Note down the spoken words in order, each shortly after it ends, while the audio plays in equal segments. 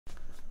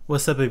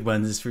What's up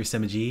everyone, this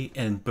is G,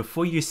 and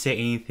before you say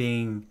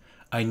anything,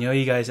 I know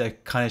you guys are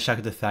kind of shocked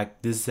at the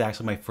fact this is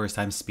actually my first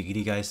time speaking to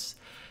you guys,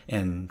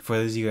 and for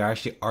those of you who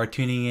actually are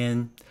tuning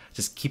in,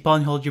 just keep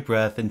on hold your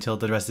breath until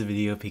the rest of the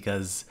video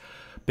because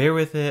bear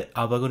with it,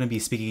 I'm going to be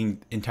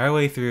speaking entire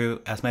way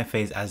through as my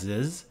face as it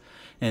is,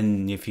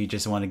 and if you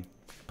just want to,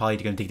 probably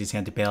going to take this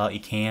hand to bail out,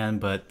 you can,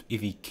 but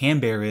if you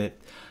can bear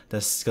it,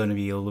 that's going to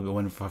be a little bit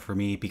wonderful for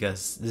me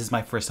because this is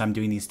my first time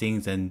doing these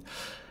things, and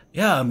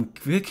yeah, I'm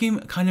really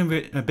kind of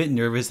a bit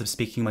nervous of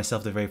speaking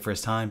myself the very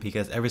first time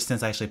because ever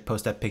since I actually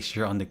post that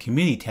picture on the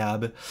community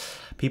tab,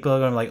 people are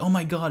going to be like, oh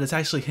my god, it's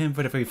actually him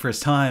for the very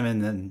first time,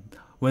 and then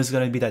when's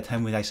going to be that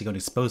time when I'm actually going to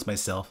expose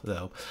myself,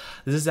 though.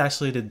 This is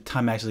actually the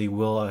time I actually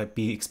will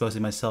be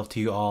exposing myself to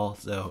you all,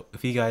 so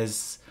if you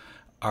guys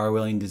are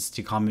willing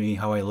to comment me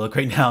how I look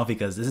right now,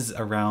 because this is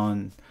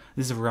around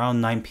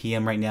 9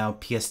 p.m. right now,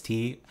 PST,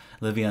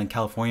 living in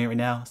California right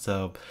now,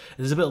 so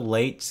it is a bit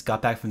late, just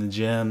got back from the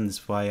gym,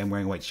 that's why I'm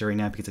wearing a white shirt right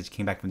now, because I just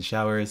came back from the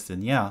showers,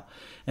 and yeah,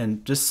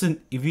 and just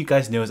if you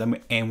guys notice,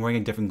 I'm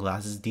wearing different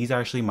glasses. These are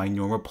actually my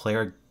normal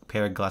pair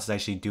of glasses I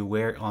actually do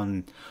wear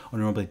on a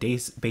normal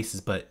basis,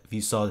 but if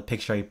you saw the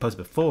picture I posted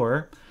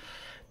before,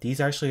 these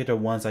actually are the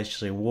ones I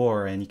actually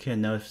wore, and you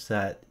can notice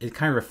that it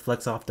kind of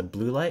reflects off the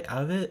blue light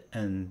out of it,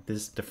 and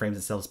the frame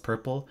itself is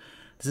purple.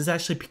 This is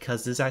actually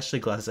because this is actually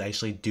glasses I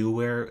actually do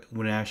wear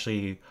when I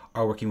actually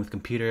are working with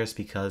computers,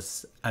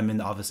 because I'm in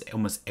the office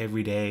almost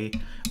every day,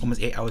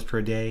 almost 8 hours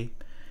per day,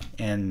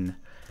 and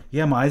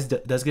yeah, my eyes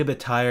does get a bit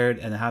tired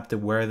and I have to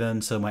wear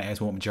them so my eyes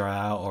won't dry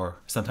out, or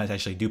sometimes I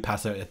actually do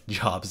pass out at the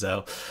job,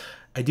 so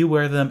I do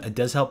wear them. It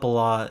does help a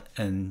lot,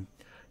 and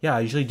yeah,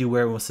 I usually do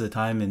wear it most of the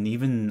time, and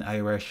even I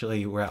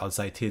actually wear it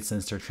outside too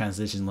since they're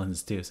transition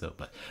lenses too. So,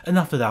 but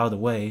enough of that out of the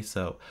way.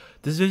 So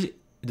this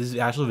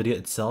actual video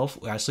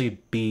itself will actually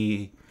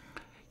be,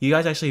 you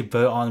guys actually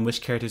vote on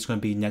which character is going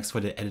to be next for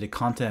the edited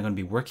content I'm going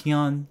to be working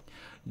on.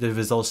 The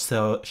results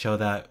show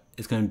that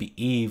it's going to be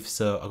Eve,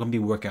 so I'm going to be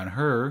working on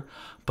her,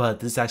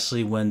 but this is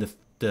actually when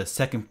the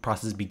second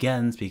process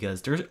begins,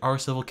 because there are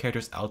several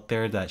characters out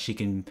there that she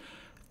can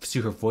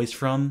see her voice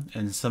from,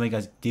 and some of you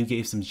guys do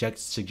give some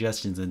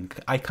suggestions, and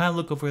I kind of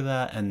look over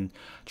that and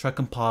try to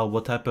compile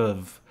what type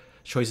of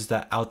choices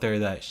that out there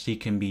that she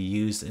can be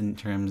used in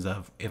terms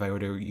of if I were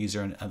to use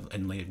her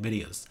in later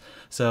videos.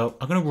 So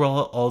I'm gonna roll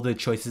out all the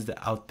choices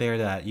that out there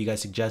that you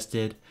guys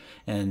suggested,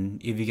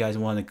 and if you guys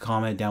want to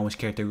comment down which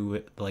character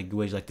would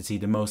you like to see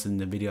the most in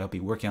the video I'll be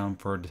working on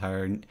for the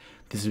entire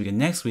this week and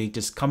next week,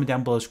 just comment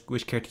down below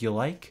which character you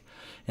like,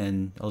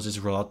 and I'll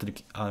just roll out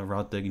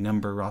the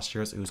number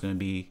rosters who's going to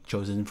be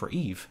chosen for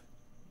Eve.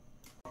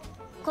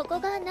 ここ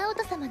がナオ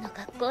ト様の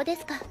学校で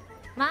すか。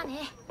まあね。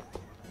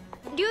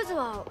リュウズ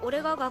は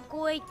俺が学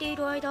校へ行ってい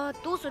る間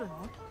どうする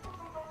の？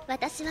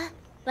私は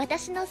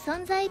私の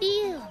存在理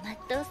由を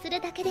全うする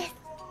だけです。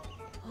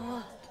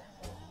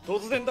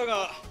突然だ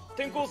が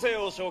転校生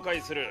を紹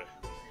介する。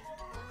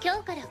今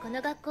日からこ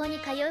の学校に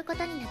通うこ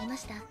とになりま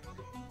した。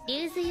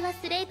リュウズイワ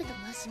スレイブと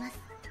申します。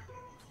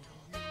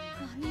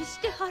何し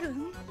てはる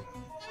ん？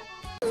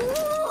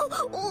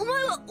お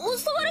前は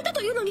襲われた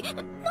というのに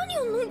何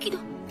をのんきだ。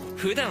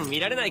普段見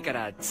られないか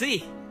らつ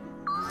い。綺麗っ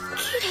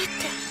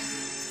て。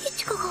い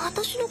ちかが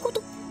私のこ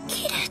と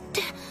綺麗っ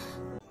て。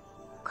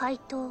回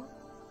答、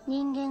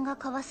人間が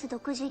交わす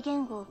独自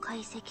言語を解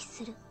析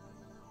する。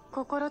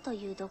心と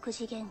いう独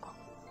自言語。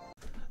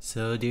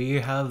So do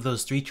you have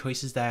those 3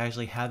 choices that I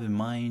actually have in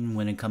mind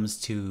when it comes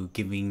to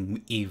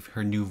giving Eve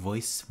her new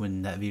voice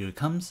when that video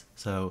comes?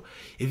 So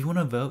if you want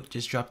to vote,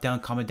 just drop down,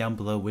 comment down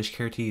below which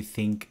character you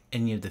think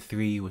any of the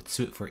 3 would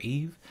suit for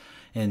Eve.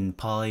 And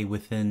probably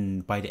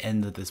by the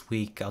end of this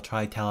week, I'll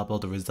try to tally up all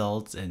the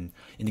results, and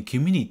in the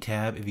community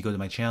tab, if you go to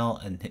my channel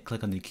and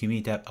click on the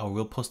community tab, I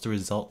will post the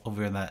result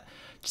over in that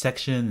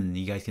section, and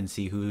you guys can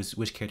see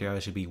which character I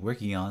should be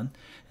working on.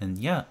 And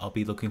yeah, I'll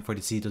be looking forward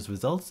to see those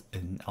results,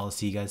 and I'll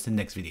see you guys in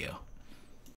the next video.